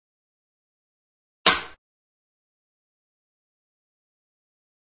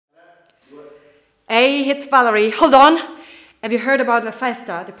Hey, it's Valerie. Hold on. Have you heard about La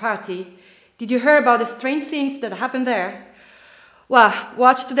Festa, the party? Did you hear about the strange things that happened there? Well,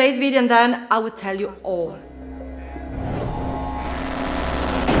 watch today's video and then I will tell you all.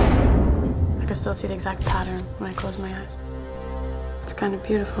 I can still see the exact pattern when I close my eyes. It's kind of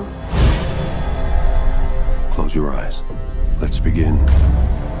beautiful. Close your eyes. Let's begin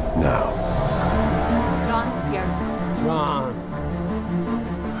now. John's here. John.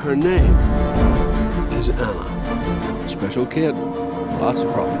 Her name is Anna. Special kid. Lots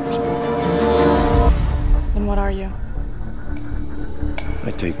of problems. And what are you?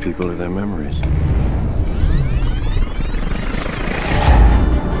 I take people to their memories.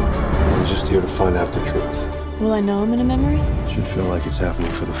 I'm just here to find out the truth. Will I know him in a memory? It should feel like it's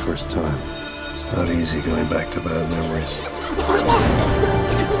happening for the first time. It's not easy going back to bad memories.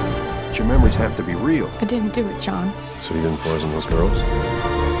 But your memories have to be real. I didn't do it, John. So you didn't poison those girls?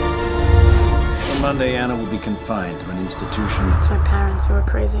 On Monday, Anna will be confined to an institution. It's my parents who are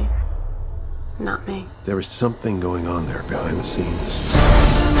crazy, not me. There is something going on there behind the scenes.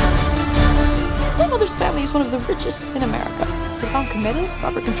 My mother's family is one of the richest in America. If I'm committed,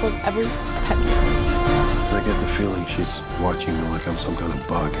 Robert controls every penny. I get the feeling she's watching me like I'm some kind of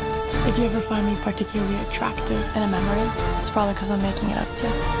bug. If you ever find me particularly attractive in a memory, it's probably because I'm making it up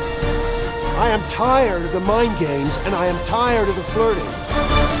too. I am tired of the mind games, and I am tired of the flirting.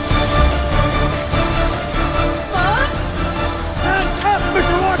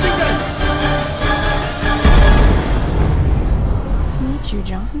 Meet you,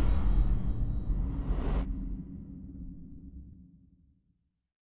 John.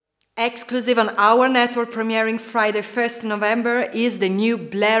 Exclusive on our network, premiering Friday 1st November, is the new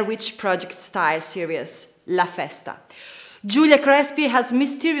Blair Witch Project style series, La Festa. Julia Crespi has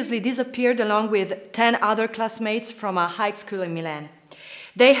mysteriously disappeared along with 10 other classmates from a high school in Milan.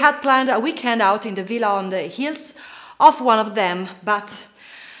 They had planned a weekend out in the villa on the hills of one of them, but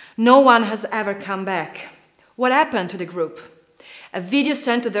no one has ever come back. What happened to the group? A video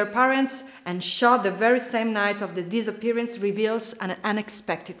sent to their parents and shot the very same night of the disappearance reveals an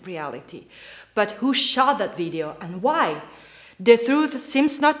unexpected reality. But who shot that video and why? The truth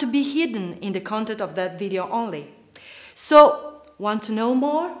seems not to be hidden in the content of that video only. So, want to know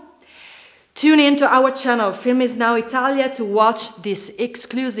more? Tune in to our channel, Film is Now Italia, to watch this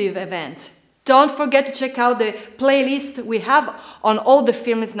exclusive event. Don't forget to check out the playlist we have on all the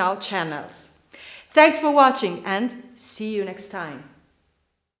Film is Now channels. Thanks for watching and see you next time.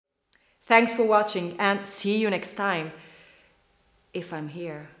 Thanks for watching and see you next time, if I'm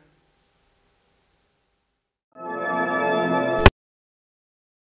here.